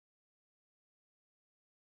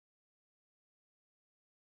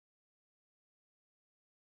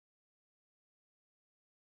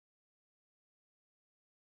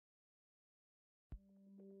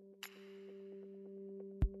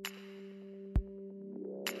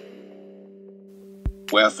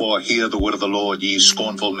Wherefore hear the word of the Lord, ye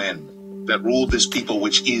scornful men, that rule this people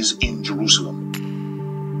which is in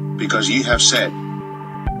Jerusalem. Because ye have said,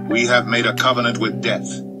 we have made a covenant with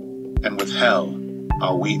death, and with hell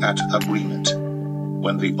are we at agreement.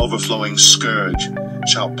 When the overflowing scourge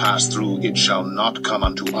shall pass through, it shall not come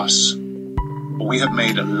unto us. For we have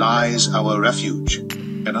made lies our refuge,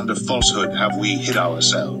 and under falsehood have we hid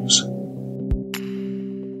ourselves.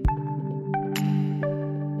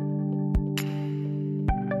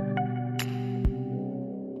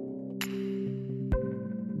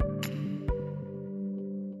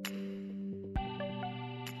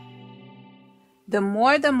 The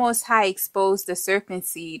more the Most High expose the serpent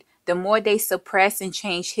seed, the more they suppress and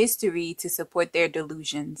change history to support their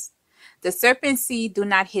delusions. The serpent seed do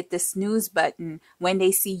not hit the snooze button when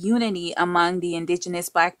they see unity among the indigenous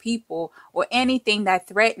Black people or anything that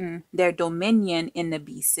threaten their dominion in the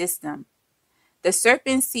beast system. The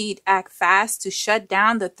serpent seed act fast to shut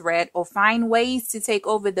down the threat or find ways to take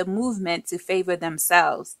over the movement to favor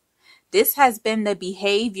themselves. This has been the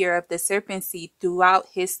behavior of the serpent seed throughout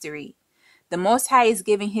history. The Most High is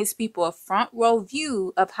giving his people a front row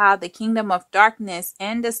view of how the kingdom of darkness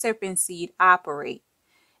and the serpent seed operate.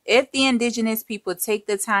 If the indigenous people take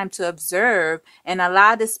the time to observe and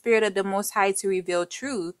allow the Spirit of the Most High to reveal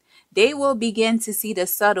truth, they will begin to see the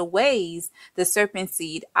subtle ways the serpent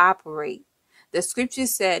seed operate. The scripture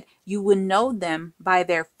said, you will know them by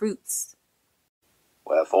their fruits.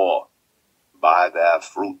 Wherefore, by their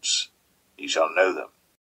fruits ye shall know them.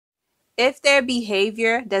 If their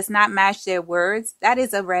behavior does not match their words, that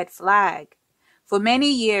is a red flag. For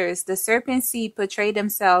many years, the serpent seed portrayed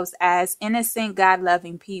themselves as innocent,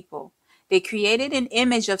 God-loving people. They created an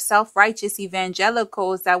image of self-righteous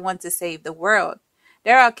evangelicals that want to save the world.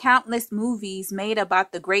 There are countless movies made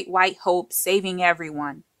about the great white hope saving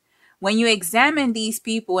everyone. When you examine these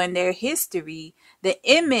people and their history, the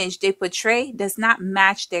image they portray does not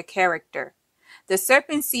match their character. The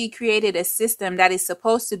serpent seed created a system that is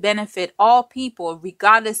supposed to benefit all people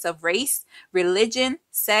regardless of race, religion,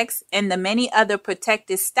 sex, and the many other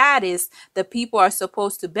protected status the people are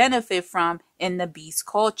supposed to benefit from in the beast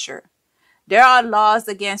culture. There are laws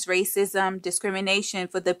against racism, discrimination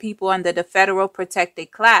for the people under the federal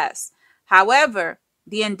protected class. However,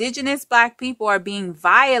 the indigenous Black people are being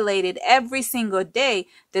violated every single day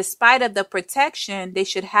despite of the protection they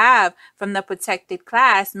should have from the protected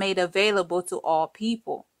class made available to all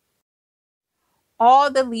people. All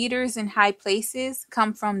the leaders in high places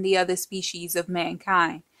come from the other species of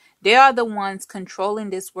mankind. They are the ones controlling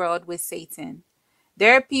this world with Satan.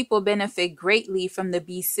 Their people benefit greatly from the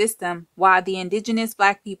beast system while the indigenous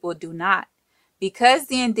Black people do not. Because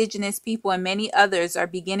the indigenous people and many others are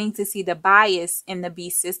beginning to see the bias in the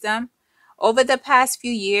beast system, over the past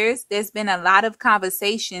few years, there's been a lot of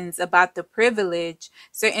conversations about the privilege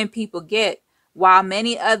certain people get, while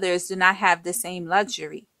many others do not have the same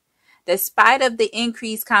luxury. Despite of the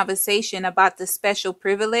increased conversation about the special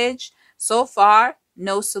privilege, so far,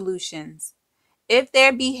 no solutions. If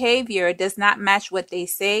their behavior does not match what they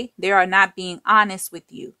say, they are not being honest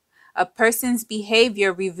with you. A person's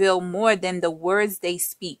behavior reveals more than the words they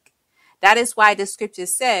speak. That is why the scripture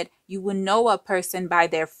said, you will know a person by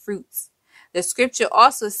their fruits. The scripture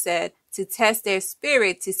also said to test their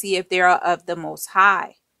spirit to see if they are of the Most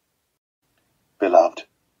High. Beloved,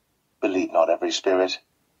 believe not every spirit,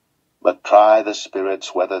 but try the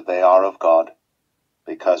spirits whether they are of God,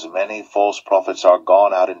 because many false prophets are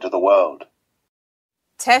gone out into the world.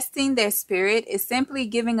 Testing their spirit is simply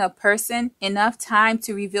giving a person enough time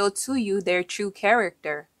to reveal to you their true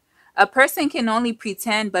character. A person can only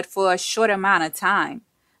pretend but for a short amount of time.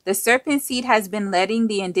 The serpent seed has been letting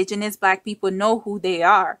the indigenous Black people know who they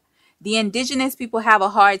are. The indigenous people have a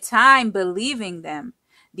hard time believing them.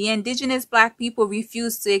 The indigenous Black people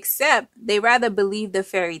refuse to accept. They rather believe the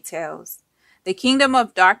fairy tales. The kingdom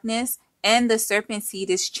of darkness and the serpent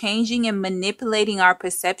seed is changing and manipulating our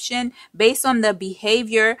perception based on the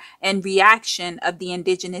behavior and reaction of the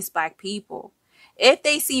indigenous Black people. If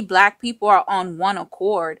they see Black people are on one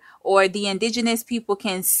accord, or the indigenous people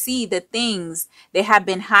can see the things they have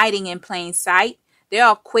been hiding in plain sight, they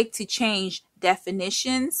are quick to change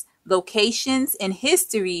definitions, locations, and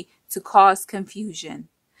history to cause confusion.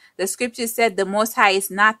 The scripture said the Most High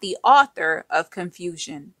is not the author of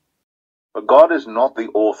confusion. But God is not the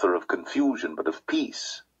author of confusion, but of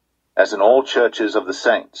peace, as in all churches of the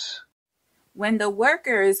saints. When the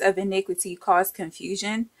workers of iniquity cause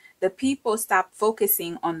confusion, the people stop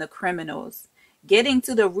focusing on the criminals. Getting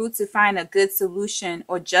to the root to find a good solution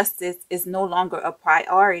or justice is no longer a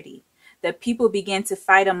priority. the people begin to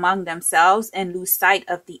fight among themselves and lose sight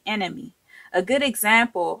of the enemy. A good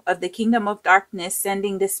example of the kingdom of darkness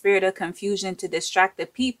sending the spirit of confusion to distract the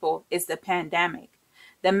people is the pandemic.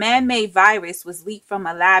 The man-made virus was leaked from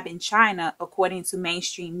a lab in China, according to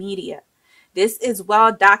mainstream media. This is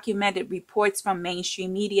well-documented reports from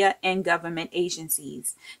mainstream media and government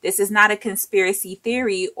agencies. This is not a conspiracy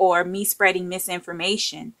theory or me spreading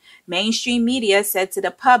misinformation. Mainstream media said to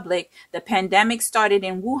the public the pandemic started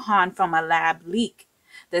in Wuhan from a lab leak.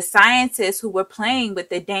 The scientists who were playing with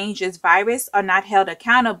the dangerous virus are not held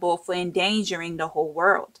accountable for endangering the whole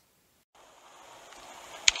world.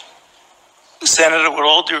 Senator, with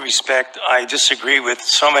all due respect, I disagree with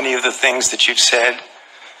so many of the things that you've said.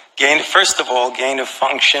 First of all, gain of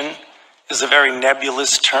function is a very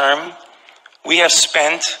nebulous term. We have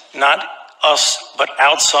spent, not us, but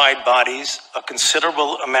outside bodies, a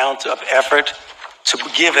considerable amount of effort to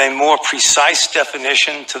give a more precise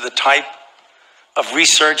definition to the type of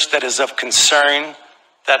research that is of concern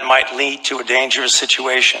that might lead to a dangerous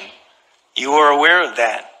situation. You are aware of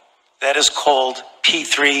that. That is called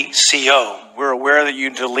P3CO. We're aware that you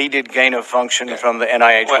deleted gain of function from the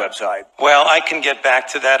NIH website. Well, I can get back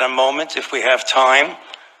to that in a moment if we have time.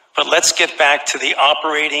 But let's get back to the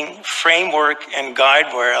operating framework and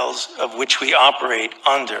guide rails of which we operate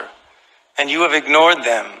under. And you have ignored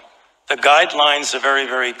them. The guidelines are very,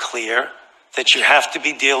 very clear that you have to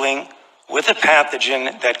be dealing with a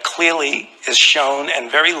pathogen that clearly is shown and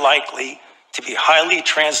very likely to be highly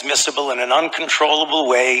transmissible in an uncontrollable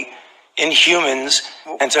way in humans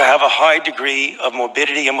and to have a high degree of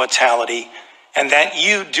morbidity and mortality, and that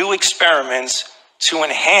you do experiments to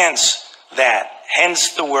enhance that.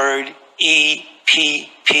 Hence the word EPPP,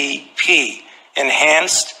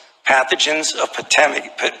 enhanced pathogens of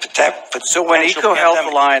pandemic. So when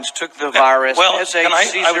EcoHealth Alliance took the virus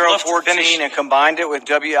SHC014 and combined it with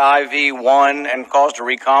WIV1 and caused a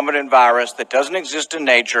recombinant virus that doesn't exist in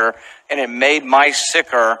nature, and it made mice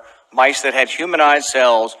sicker, mice that had humanized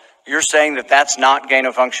cells, you're saying that that's not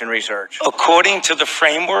gain-of-function research? According to the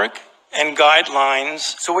framework and guidelines.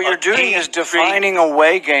 So what you're doing is defining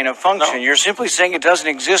away gain-of-function. No. You're simply saying it doesn't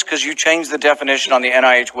exist because you changed the definition on the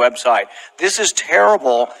NIH website. This is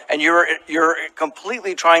terrible, and you're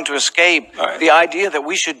completely trying to escape the idea that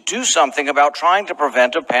we should do something about trying to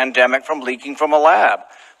prevent a pandemic from leaking from a lab.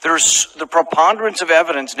 The preponderance of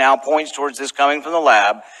evidence now points towards this coming from the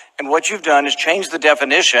lab, and what you've done is change the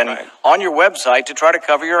definition on your website to try to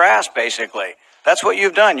cover your ass, basically. That's what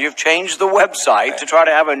you've done. You've changed the website to try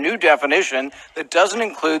to have a new definition that doesn't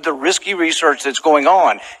include the risky research that's going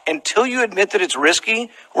on. Until you admit that it's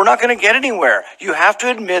risky, we're not going to get anywhere. You have to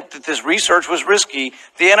admit that this research was risky.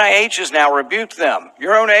 The NIH has now rebuked them.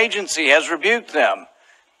 Your own agency has rebuked them.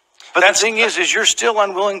 But the thing is you're still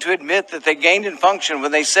unwilling to admit that they gained in function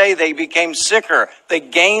when they say they became sicker. They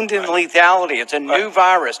gained in lethality. It's a new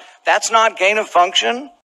virus. That's not gain of function.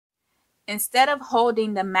 Instead of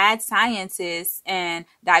holding the mad scientists and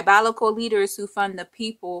diabolical leaders who fund the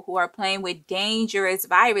people who are playing with dangerous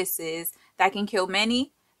viruses that can kill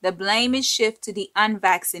many, the blame is shifted to the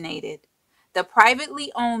unvaccinated. The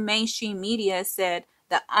privately owned mainstream media said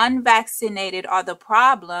the unvaccinated are the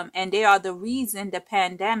problem and they are the reason the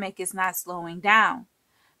pandemic is not slowing down.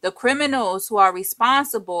 The criminals who are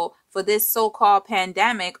responsible for this so-called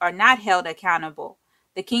pandemic are not held accountable.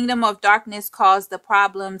 The kingdom of darkness caused the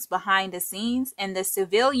problems behind the scenes, and the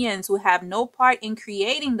civilians who have no part in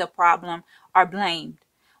creating the problem are blamed,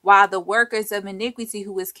 while the workers of iniquity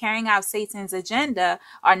who is carrying out Satan's agenda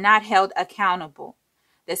are not held accountable.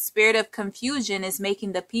 The spirit of confusion is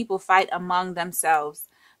making the people fight among themselves.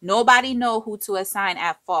 Nobody knows who to assign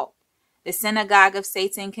at fault. The synagogue of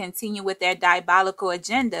Satan continue with their diabolical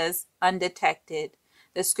agendas undetected.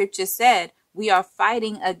 The scripture said, we are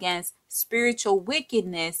fighting against spiritual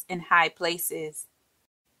wickedness in high places.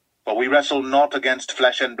 For we wrestle not against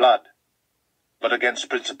flesh and blood, but against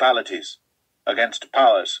principalities, against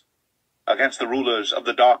powers, against the rulers of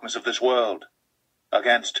the darkness of this world,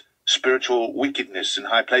 against spiritual wickedness in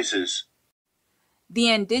high places. The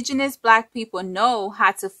indigenous black people know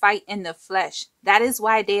how to fight in the flesh. That is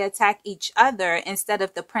why they attack each other instead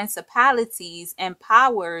of the principalities and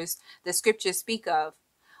powers the scriptures speak of.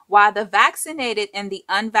 While the vaccinated and the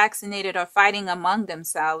unvaccinated are fighting among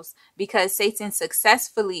themselves because Satan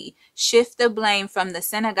successfully shifts the blame from the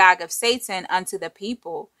synagogue of Satan unto the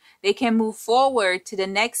people, they can move forward to the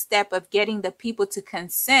next step of getting the people to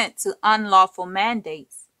consent to unlawful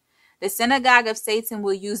mandates. The synagogue of Satan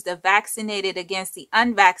will use the vaccinated against the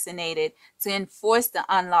unvaccinated to enforce the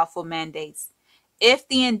unlawful mandates. If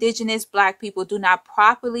the indigenous black people do not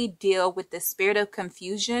properly deal with the spirit of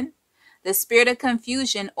confusion, The spirit of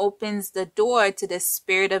confusion opens the door to the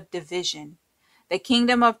spirit of division. The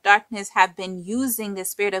kingdom of darkness have been using the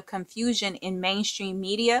spirit of confusion in mainstream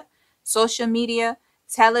media, social media,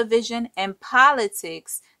 television, and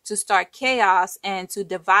politics to start chaos and to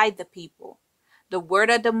divide the people. The word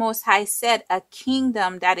of the Most High said, a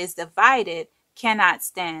kingdom that is divided cannot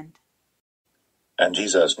stand. And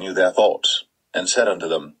Jesus knew their thoughts, and said unto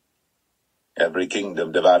them, Every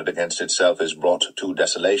kingdom divided against itself is brought to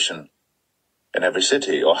desolation, and every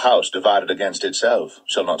city or house divided against itself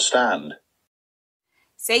shall not stand.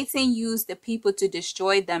 Satan used the people to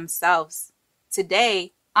destroy themselves.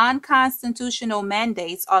 Today, unconstitutional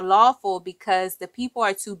mandates are lawful because the people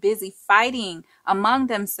are too busy fighting among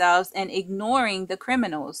themselves and ignoring the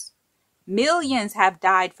criminals. Millions have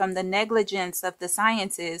died from the negligence of the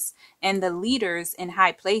scientists and the leaders in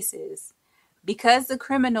high places. Because the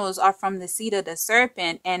criminals are from the seed of the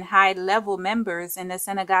serpent and high-level members in the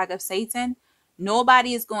synagogue of Satan,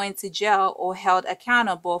 nobody is going to jail or held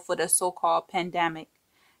accountable for the so-called pandemic.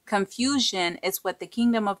 Confusion is what the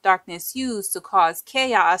kingdom of darkness used to cause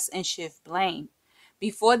chaos and shift blame.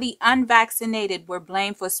 Before the unvaccinated were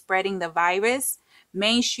blamed for spreading the virus,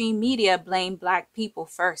 mainstream media blamed Black people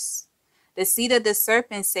first. The seed of the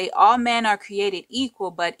serpent say all men are created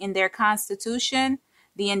equal, but in their constitution,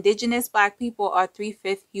 the indigenous Black people are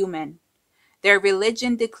 3/5 human. Their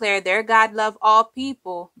religion declared their God love all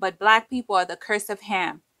people, but Black people are the curse of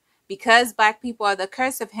Ham. Because Black people are the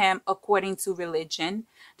curse of Ham according to religion,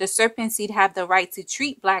 the serpent seed have the right to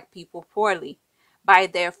treat Black people poorly. By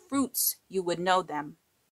their fruits you would know them.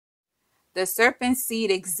 The serpent seed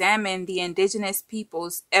examine the indigenous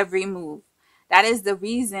people's every move. That is the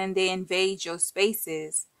reason they invade your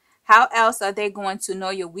spaces. How else are they going to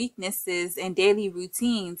know your weaknesses and daily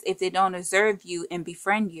routines if they don't observe you and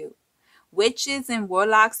befriend you? Witches and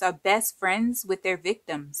warlocks are best friends with their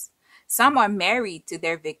victims. Some are married to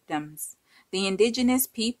their victims. The indigenous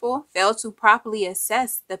people fail to properly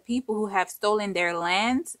assess the people who have stolen their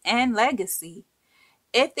lands and legacy.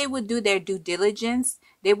 If they would do their due diligence,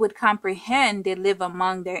 they would comprehend they live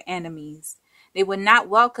among their enemies. They would not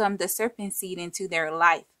welcome the serpent seed into their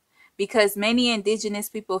life. Because many indigenous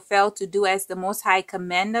people fail to do as the Most High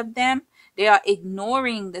command of them, they are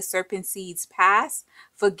ignoring the serpent seed's past,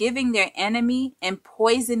 forgiving their enemy, and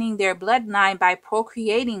poisoning their bloodline by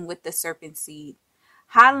procreating with the serpent seed.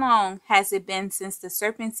 How long has it been since the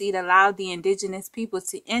serpent seed allowed the indigenous people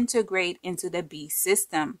to integrate into the beast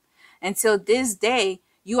system? Until this day,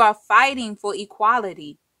 you are fighting for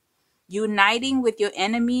equality. Uniting with your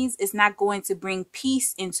enemies is not going to bring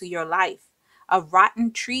peace into your life. A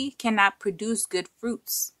rotten tree cannot produce good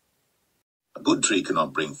fruits. A good tree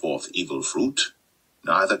cannot bring forth evil fruit,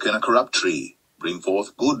 neither can a corrupt tree bring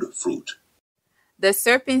forth good fruit. The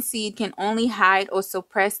serpent seed can only hide or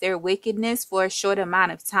suppress their wickedness for a short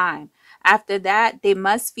amount of time. After that, they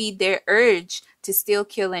must feed their urge to steal,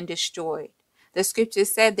 kill, and destroy. The scripture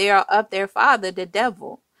said they are of their father, the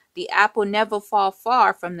devil. The apple never fall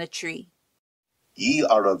far from the tree. Ye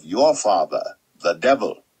are of your father, the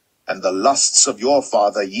devil, and the lusts of your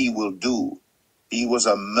father ye will do. He was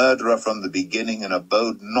a murderer from the beginning, and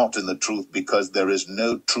abode not in the truth, because there is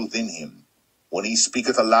no truth in him. When he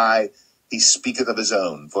speaketh a lie, he speaketh of his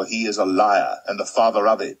own, for he is a liar, and the father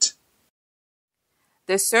of it.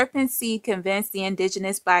 The serpent seed convinced the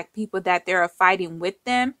indigenous Black people that they are fighting with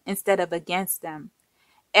them instead of against them.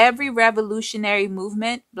 Every revolutionary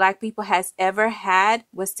movement Black people has ever had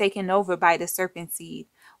was taken over by the serpent seed,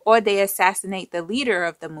 or they assassinate the leader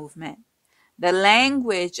of the movement. The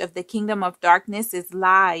language of the kingdom of darkness is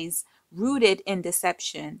lies rooted in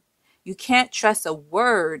deception. You can't trust a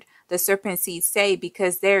word the serpent seed say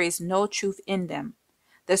because there is no truth in them.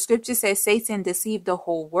 The scripture says Satan deceived the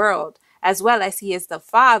whole world, as well as he is the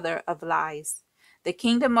father of lies. The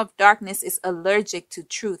kingdom of darkness is allergic to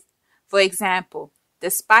truth. For example,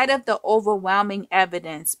 despite of the overwhelming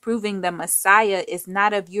evidence proving the Messiah is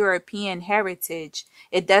not of European heritage,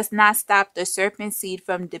 it does not stop the serpent seed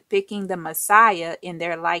from depicting the Messiah in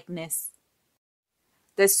their likeness.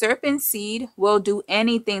 The serpent seed will do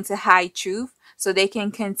anything to hide truth so they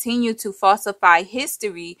can continue to falsify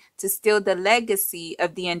history to steal the legacy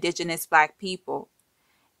of the indigenous Black people.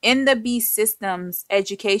 In the beast system's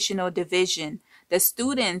educational division, the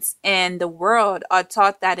students and the world are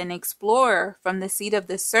taught that an explorer from the seed of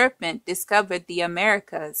the serpent discovered the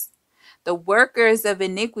Americas. The workers of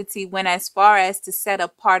iniquity went as far as to set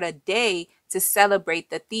apart a day to celebrate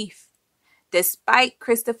the thief. Despite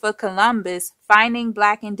Christopher Columbus finding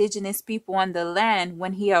Black indigenous people on the land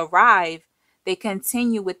when he arrived, they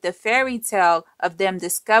continue with the fairy tale of them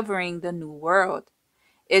discovering the New World.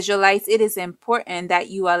 Israelites, it is important that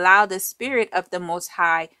you allow the Spirit of the Most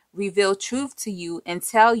High reveal truth to you and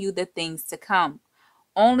tell you the things to come.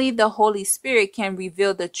 Only the Holy Spirit can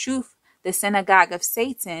reveal the truth the synagogue of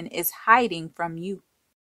Satan is hiding from you.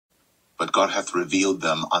 But God hath revealed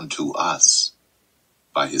them unto us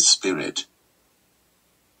by his Spirit.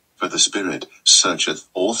 For the Spirit searcheth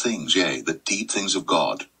all things, yea, the deep things of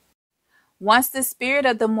God. Once the Spirit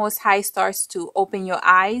of the Most High starts to open your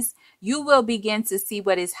eyes, you will begin to see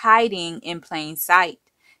what is hiding in plain sight.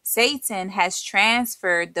 Satan has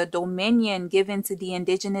transferred the dominion given to the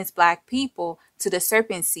indigenous black people to the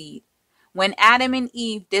serpent seed. When Adam and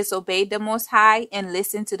Eve disobeyed the Most High and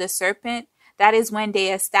listened to the serpent, that is when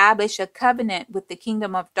they established a covenant with the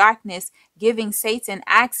kingdom of darkness, giving Satan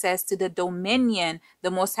access to the dominion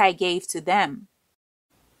the Most High gave to them.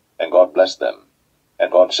 And God blessed them,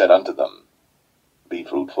 and God said unto them, Be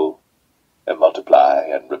fruitful, and multiply,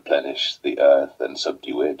 and replenish the earth, and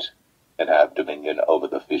subdue it, and have dominion over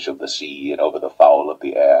the fish of the sea, and over the fowl of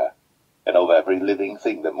the air, and over every living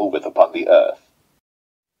thing that moveth upon the earth.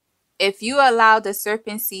 If you allow the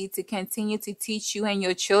serpent seed to continue to teach you and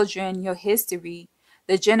your children your history,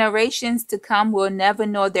 the generations to come will never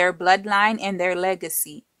know their bloodline and their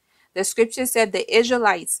legacy. The scripture said the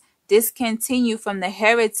Israelites discontinue from the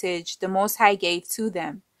heritage the Most High gave to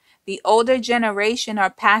them. The older generation are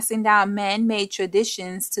passing down man-made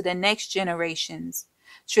traditions to the next generations.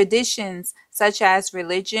 Traditions such as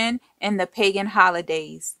religion and the pagan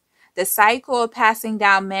holidays. The cycle of passing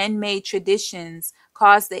down man-made traditions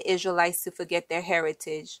caused the Israelites to forget their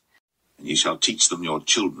heritage. And ye shall teach them your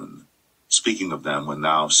children, speaking of them when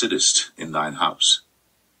thou sittest in thine house,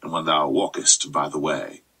 and when thou walkest by the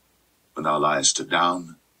way, when thou liest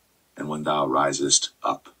down, and when thou risest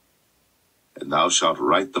up. And thou shalt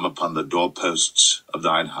write them upon the doorposts of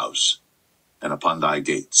thine house, and upon thy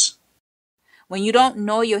gates. When you don't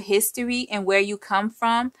know your history and where you come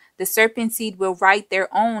from, the serpent seed will write their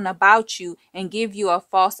own about you and give you a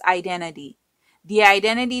false identity. The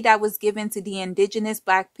identity that was given to the indigenous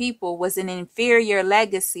black people was an inferior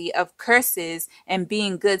legacy of curses and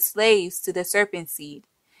being good slaves to the serpent seed.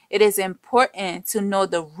 It is important to know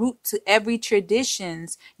the root to every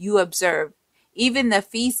traditions you observe. Even the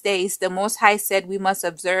feast days the Most High said we must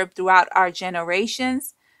observe throughout our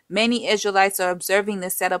generations, many Israelites are observing the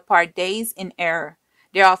set-apart days in error.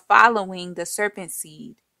 They are following the serpent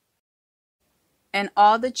seed. And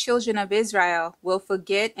all the children of Israel will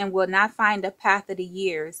forget and will not find the path of the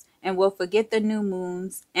years, and will forget the new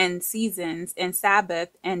moons and seasons and Sabbath,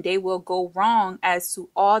 and they will go wrong as to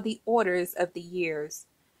all the orders of the years.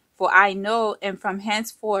 For I know, and from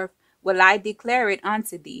henceforth will I declare it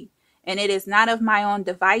unto thee. And it is not of my own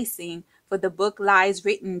devising, for the book lies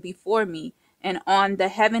written before me, and on the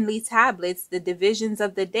heavenly tablets the divisions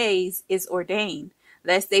of the days is ordained,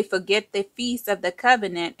 lest they forget the feast of the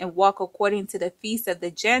covenant and walk according to the feast of the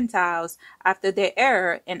Gentiles after their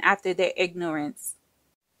error and after their ignorance.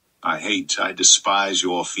 I despise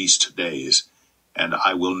your feast days, and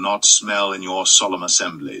I will not smell in your solemn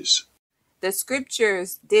assemblies. The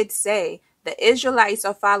scriptures did say the Israelites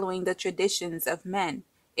are following the traditions of men.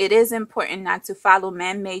 It is important not to follow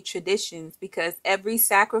man-made traditions, because every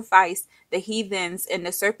sacrifice the heathens and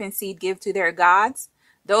the serpent seed give to their gods,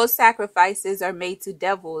 those sacrifices are made to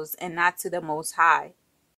devils and not to the Most High.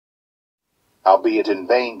 Howbeit in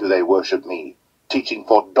vain do they worship me, teaching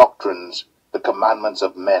for doctrines the commandments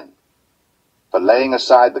of men. For laying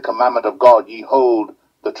aside the commandment of God, ye hold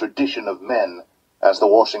the tradition of men, as the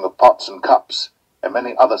washing of pots and cups, and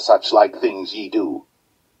many other such like things ye do.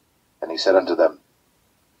 And he said unto them,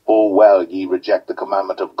 Full well ye reject the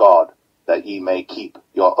commandment of God, that ye may keep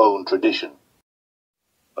your own tradition.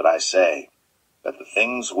 But I say, that the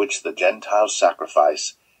things which the Gentiles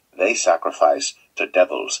sacrifice, they sacrifice to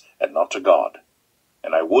devils, and not to God.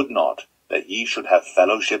 And I would not that ye should have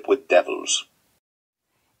fellowship with devils.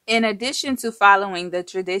 In addition to following the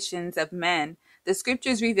traditions of men, the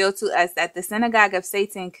scriptures reveal to us that the synagogue of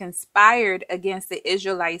Satan conspired against the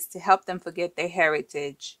Israelites to help them forget their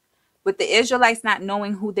heritage. With the Israelites not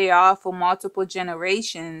knowing who they are for multiple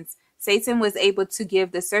generations, Satan was able to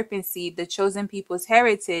give the serpent seed the chosen people's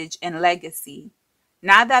heritage and legacy.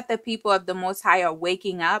 Now that the people of the Most High are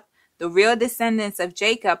waking up, the real descendants of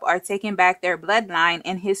Jacob are taking back their bloodline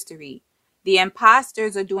and history. The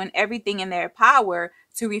imposters are doing everything in their power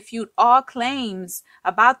to refute all claims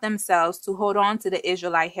about themselves to hold on to the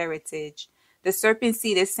Israelite heritage. The serpent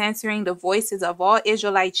seed is censoring the voices of all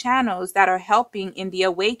Israelite channels that are helping in the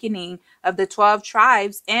awakening of the 12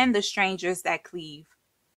 tribes and the strangers that cleave.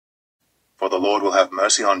 For the Lord will have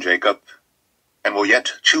mercy on Jacob, and will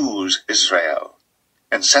yet choose Israel,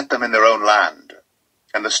 and set them in their own land,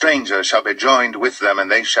 And the stranger shall be joined with them,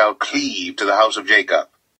 and they shall cleave to the house of Jacob.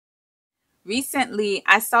 Recently,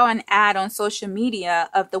 I saw an ad on social media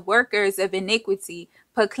of the workers of iniquity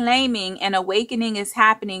proclaiming an awakening is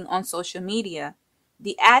happening on social media.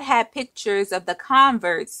 The ad had pictures of the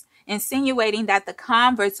converts, insinuating that the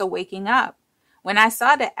converts are waking up. When I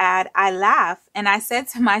saw the ad, I laughed and I said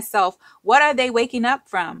to myself, what are they waking up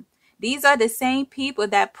from? These are the same people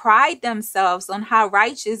that pride themselves on how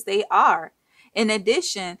righteous they are. In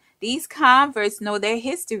addition, these converts know their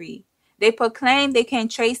history. They proclaim they can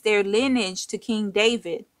trace their lineage to King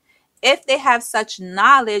David. If they have such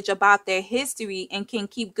knowledge about their history and can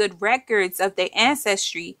keep good records of their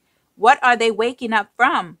ancestry, what are they waking up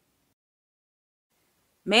from?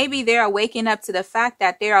 Maybe they are waking up to the fact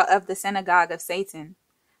that they are of the synagogue of Satan.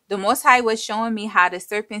 The Most High was showing me how the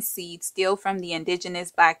serpent seed steal from the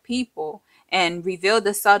indigenous black people and reveal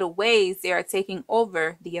the subtle ways they are taking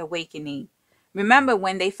over the awakening. Remember,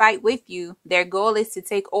 when they fight with you, their goal is to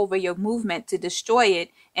take over your movement, to destroy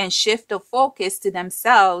it, and shift the focus to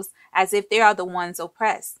themselves as if they are the ones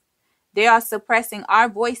oppressed. They are suppressing our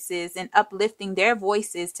voices and uplifting their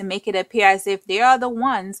voices to make it appear as if they are the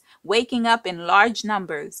ones waking up in large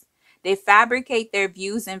numbers. They fabricate their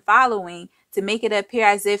views and following to make it appear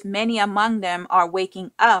as if many among them are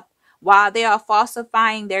waking up. While they are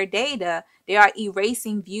falsifying their data, they are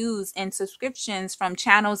erasing views and subscriptions from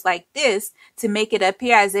channels like this to make it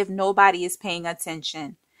appear as if nobody is paying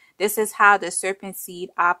attention. This is how the serpent seed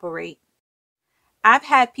operate. I've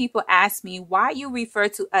had people ask me why you refer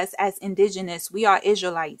to us as indigenous. We are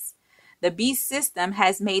Israelites. The beast system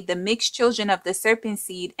has made the mixed children of the serpent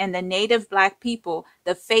seed and the native black people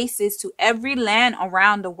the faces to every land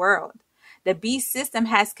around the world. The beast system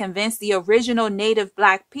has convinced the original native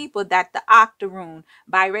black people that the octoroon,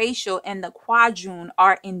 biracial, and the quadroon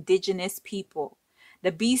are indigenous people.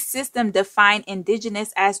 The beast system defined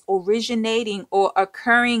indigenous as originating or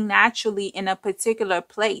occurring naturally in a particular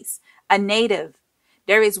place, a native.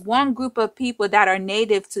 There is one group of people that are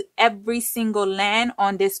native to every single land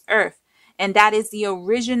on this earth, and that is the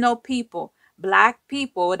original people, black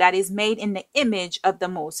people that is made in the image of the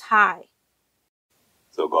Most High.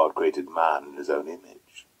 So God created man in his own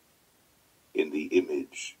image. In the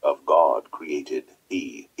image of God created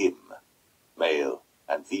he him. Male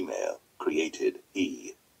and female created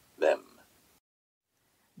he them.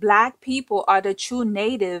 Black people are the true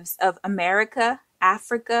natives of America,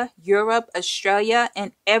 Africa, Europe, Australia,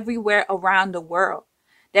 and everywhere around the world.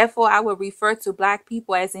 Therefore, I will refer to black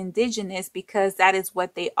people as indigenous because that is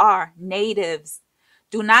what they are, natives.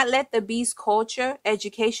 Do not let the beast culture,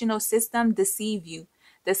 educational system deceive you.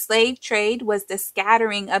 The slave trade was the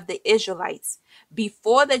scattering of the Israelites.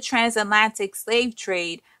 Before the transatlantic slave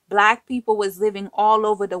trade, black people was living all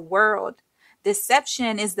over the world.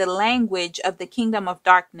 Deception is the language of the kingdom of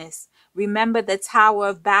darkness. Remember the Tower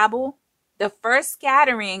of Babel? The first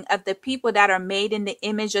scattering of the people that are made in the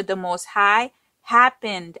image of the Most High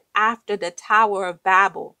happened after the Tower of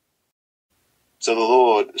Babel. So the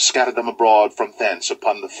Lord scattered them abroad from thence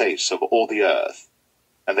upon the face of all the earth,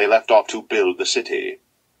 and they left off to build the city.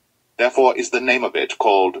 Therefore is the name of it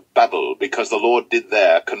called Babel, because the Lord did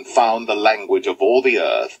there confound the language of all the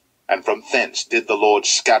earth, and from thence did the Lord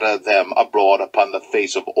scatter them abroad upon the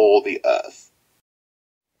face of all the earth.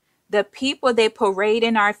 The people they parade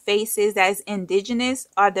in our faces as indigenous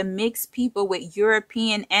are the mixed people with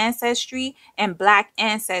European ancestry and black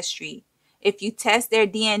ancestry. If you test their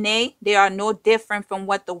DNA, they are no different from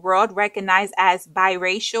what the world recognizes as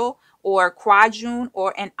biracial or quadroon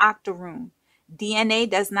or an octoroon. DNA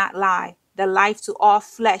does not lie. The life to all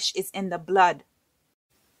flesh is in the blood.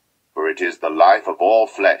 For it is the life of all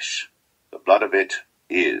flesh. The blood of it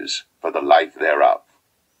is for the life thereof.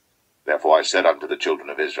 Therefore I said unto the children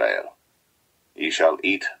of Israel, Ye shall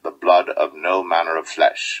eat the blood of no manner of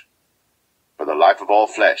flesh. For the life of all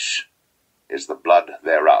flesh is the blood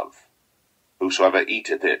thereof. Whosoever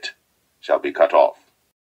eateth it shall be cut off.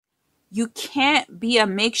 You can't be a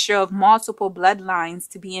mixture of multiple bloodlines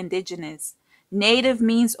to be indigenous. Native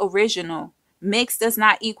means original. Mixed does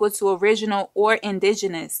not equal to original or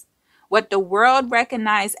indigenous. What the world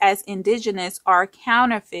recognizes as indigenous are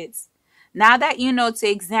counterfeits. Now that you know to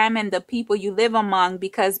examine the people you live among,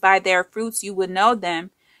 because by their fruits you will know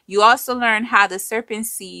them, you also learn how the serpent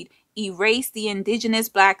seed erased the indigenous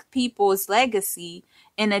black people's legacy.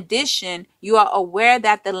 In addition, you are aware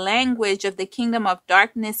that the language of the kingdom of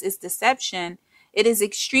darkness is deception. It is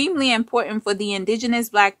extremely important for the indigenous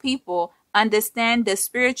black people understand the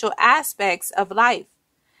spiritual aspects of life.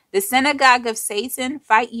 The synagogue of Satan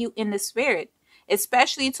fight you in the spirit,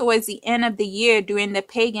 especially towards the end of the year during the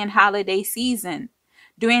pagan holiday season.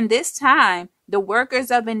 During this time, The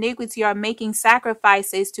workers of iniquity are making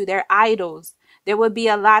sacrifices to their idols. There will be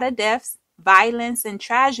a lot of deaths, violence, and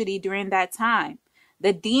tragedy during that time.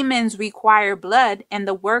 The demons require blood, and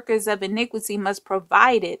the workers of iniquity must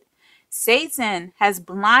provide it. Satan has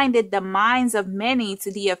blinded the minds of many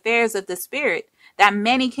to the affairs of the Spirit, that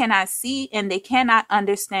many cannot see and they cannot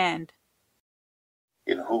understand.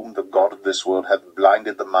 In whom the God of this world hath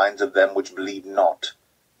blinded the minds of them which believe not,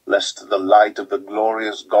 lest the light of the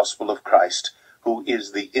glorious gospel of Christ, who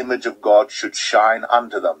is the image of God, should shine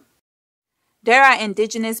unto them. There are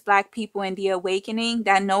indigenous black people in the awakening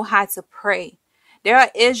that know how to pray. There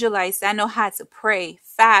are Israelites that know how to pray,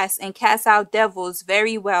 fast, and cast out devils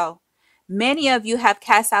very well. Many of you have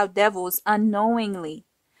cast out devils unknowingly.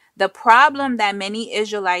 The problem that many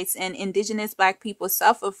Israelites and indigenous black people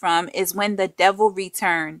suffer from is when the devil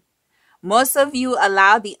returns. Most of you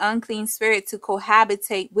allow the unclean spirit to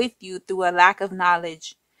cohabitate with you through a lack of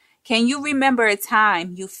knowledge. Can you remember a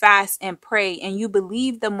time you fast and pray and you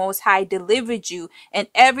believe the Most High delivered you and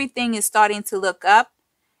everything is starting to look up?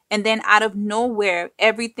 And then out of nowhere,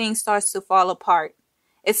 everything starts to fall apart.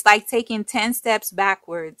 It's like taking 10 steps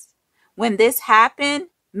backwards. When this happened,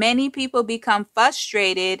 many people become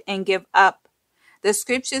frustrated and give up. The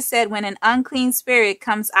scripture said when an unclean spirit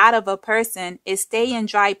comes out of a person, it stays in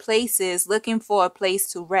dry places looking for a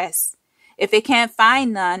place to rest. If it can't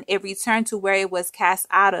find none, it returns to where it was cast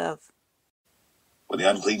out of. When the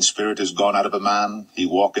unclean spirit is gone out of a man, he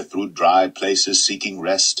walketh through dry places seeking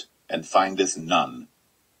rest, and findeth none.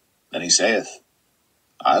 Then he saith,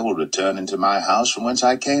 I will return into my house from whence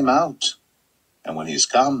I came out. And when he is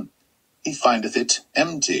come, he findeth it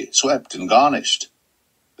empty, swept, and garnished.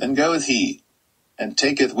 Then goeth he, and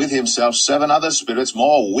taketh with himself 7 other spirits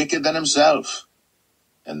more wicked than himself,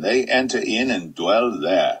 and they enter in and dwell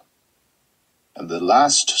there. And the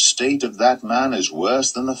last state of that man is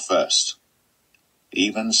worse than the first.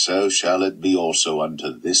 Even so shall it be also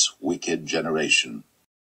unto this wicked generation.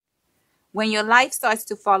 When your life starts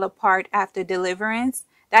to fall apart after deliverance,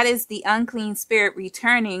 that is the unclean spirit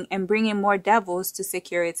returning and bringing more devils to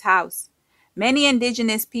secure its house. Many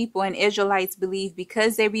indigenous people and Israelites believe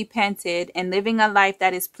because they repented and living a life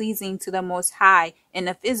that is pleasing to the Most High in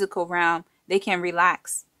the physical realm, they can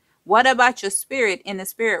relax. What about your spirit in the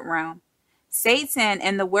spirit realm? Satan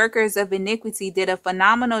and the workers of iniquity did a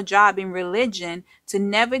phenomenal job in religion to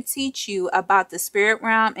never teach you about the spirit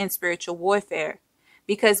realm and spiritual warfare.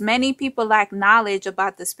 Because many people lack knowledge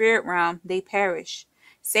about the spirit realm, they perish.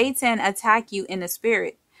 Satan attack you in the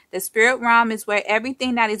spirit. The spirit realm is where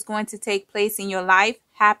everything that is going to take place in your life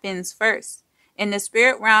happens first. In the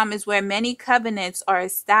spirit realm is where many covenants are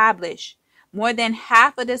established. More than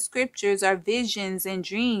half of the scriptures are visions and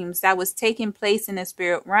dreams that was taking place in the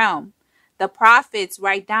spirit realm. The prophets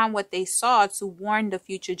write down what they saw to warn the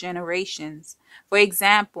future generations. For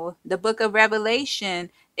example, the book of Revelation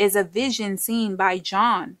is a vision seen by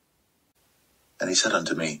John. And he said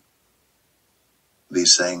unto me,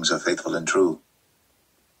 These sayings are faithful and true.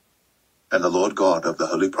 And the Lord God of the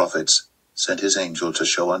holy prophets sent his angel to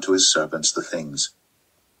show unto his servants the things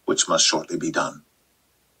which must shortly be done.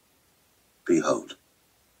 Behold,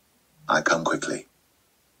 I come quickly.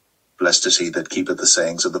 Blessed is he that keepeth the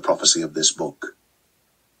sayings of the prophecy of this book.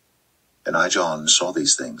 And I, John, saw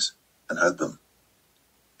these things, and heard them.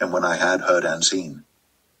 And when I had heard and seen,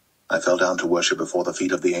 I fell down to worship before the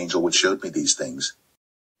feet of the angel which showed me these things.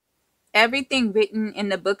 Everything written in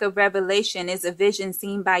the book of Revelation is a vision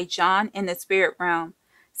seen by John in the spirit realm.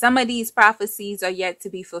 Some of these prophecies are yet to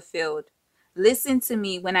be fulfilled. Listen to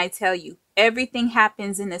me when I tell you, everything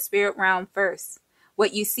happens in the spirit realm first.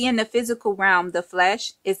 What you see in the physical realm, the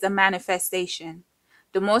flesh, is the manifestation.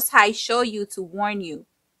 The Most High show you to warn you.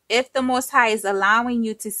 If the Most High is allowing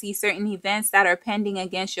you to see certain events that are pending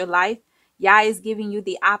against your life, Yah is giving you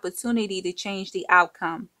the opportunity to change the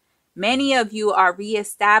outcome. Many of you are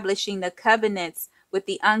reestablishing the covenants with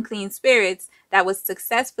the unclean spirits that was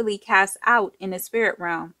successfully cast out in the spirit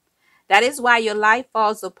realm. That is why your life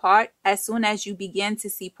falls apart as soon as you begin to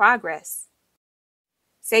see progress.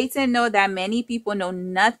 Satan knows that many people know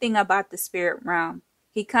nothing about the spirit realm.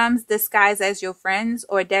 He comes disguised as your friends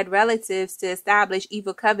or dead relatives to establish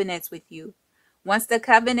evil covenants with you. Once the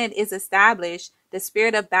covenant is established, the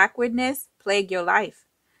spirit of backwardness plague your life.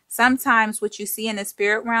 Sometimes what you see in the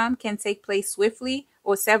spirit realm can take place swiftly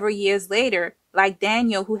or several years later, like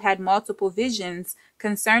Daniel, who had multiple visions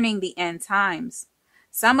concerning the end times.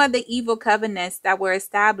 Some of the evil covenants that were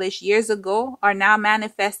established years ago are now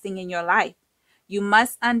manifesting in your life. You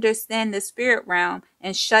must understand the spirit realm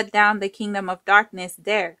and shut down the kingdom of darkness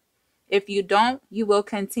there. If you don't, you will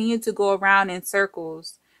continue to go around in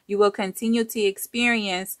circles. You will continue to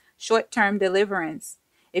experience short-term deliverance.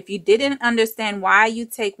 If you didn't understand why you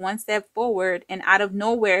take one step forward and out of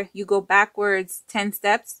nowhere you go backwards 10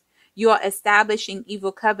 steps, you are establishing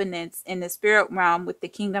evil covenants in the spirit realm with the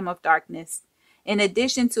kingdom of darkness. In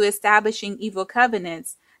addition to establishing evil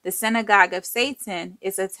covenants, the synagogue of Satan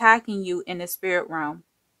is attacking you in the spirit realm.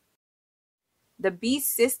 The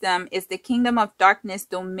beast system is the kingdom of darkness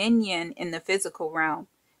dominion in the physical realm.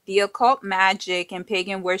 The occult magic and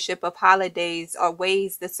pagan worship of holidays are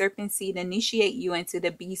ways the serpent seed initiate you into the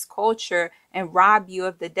beast culture and rob you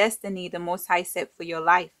of the destiny the Most High set for your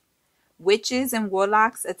life. Witches and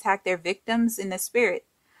warlocks attack their victims in the spirit.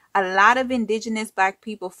 A lot of indigenous black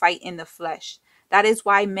people fight in the flesh. That is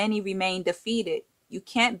why many remain defeated. You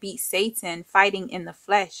can't beat Satan fighting in the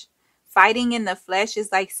flesh. Fighting in the flesh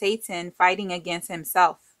is like Satan fighting against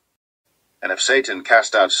himself. And if Satan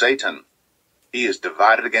cast out Satan, he is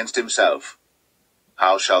divided against himself.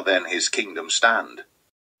 How shall then his kingdom stand?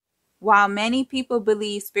 While many people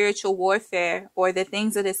believe spiritual warfare or the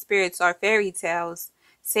things of the spirits are fairy tales,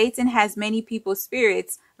 Satan has many people's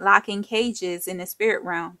spirits locked in cages in the spirit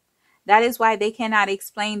realm. That is why they cannot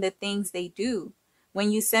explain the things they do.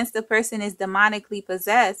 When you sense the person is demonically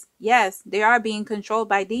possessed, yes, they are being controlled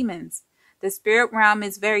by demons. The spirit realm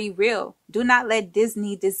is very real. Do not let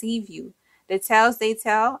Disney deceive you. The tales they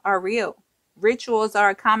tell are real. Rituals are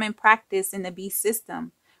a common practice in the beast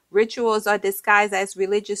system. Rituals are disguised as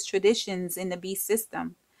religious traditions in the beast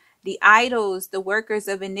system. The idols the workers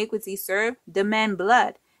of iniquity serve demand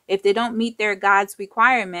blood. If they don't meet their God's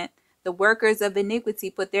requirement, the workers of iniquity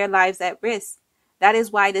put their lives at risk. That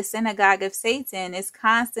is why the synagogue of Satan is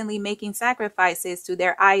constantly making sacrifices to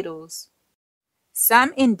their idols.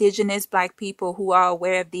 Some indigenous black people who are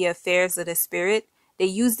aware of the affairs of the spirit, they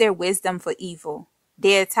use their wisdom for evil.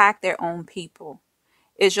 They attack their own people.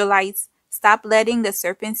 Israelites, stop letting the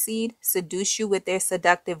serpent seed seduce you with their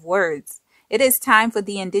seductive words. It is time for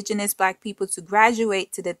the indigenous black people to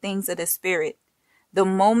graduate to the things of the spirit. The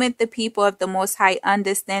moment the people of the Most High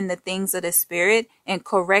understand the things of the Spirit and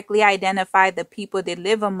correctly identify the people they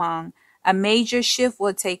live among, a major shift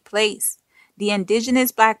will take place. The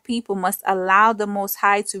indigenous black people must allow the Most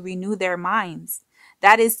High to renew their minds.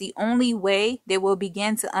 That is the only way they will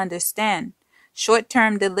begin to understand.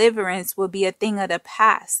 Short-term deliverance will be a thing of the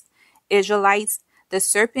past. Israelites, the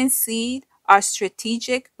serpent seed are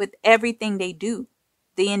strategic with everything they do.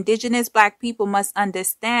 The indigenous black people must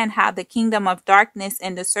understand how the kingdom of darkness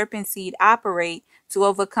and the serpent seed operate to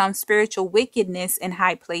overcome spiritual wickedness in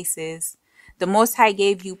high places. The Most High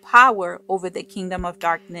gave you power over the kingdom of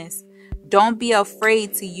darkness. Don't be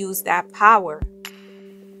afraid to use that power.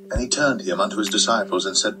 And he turned him unto his disciples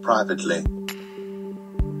and said privately,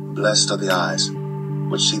 Blessed are the eyes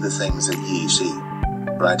which see the things that ye see.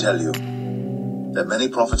 For I tell you, that many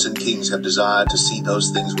prophets and kings have desired to see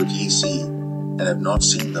those things which ye see, and have not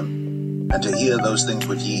seen them, and to hear those things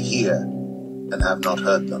which ye hear, and have not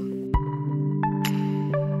heard them.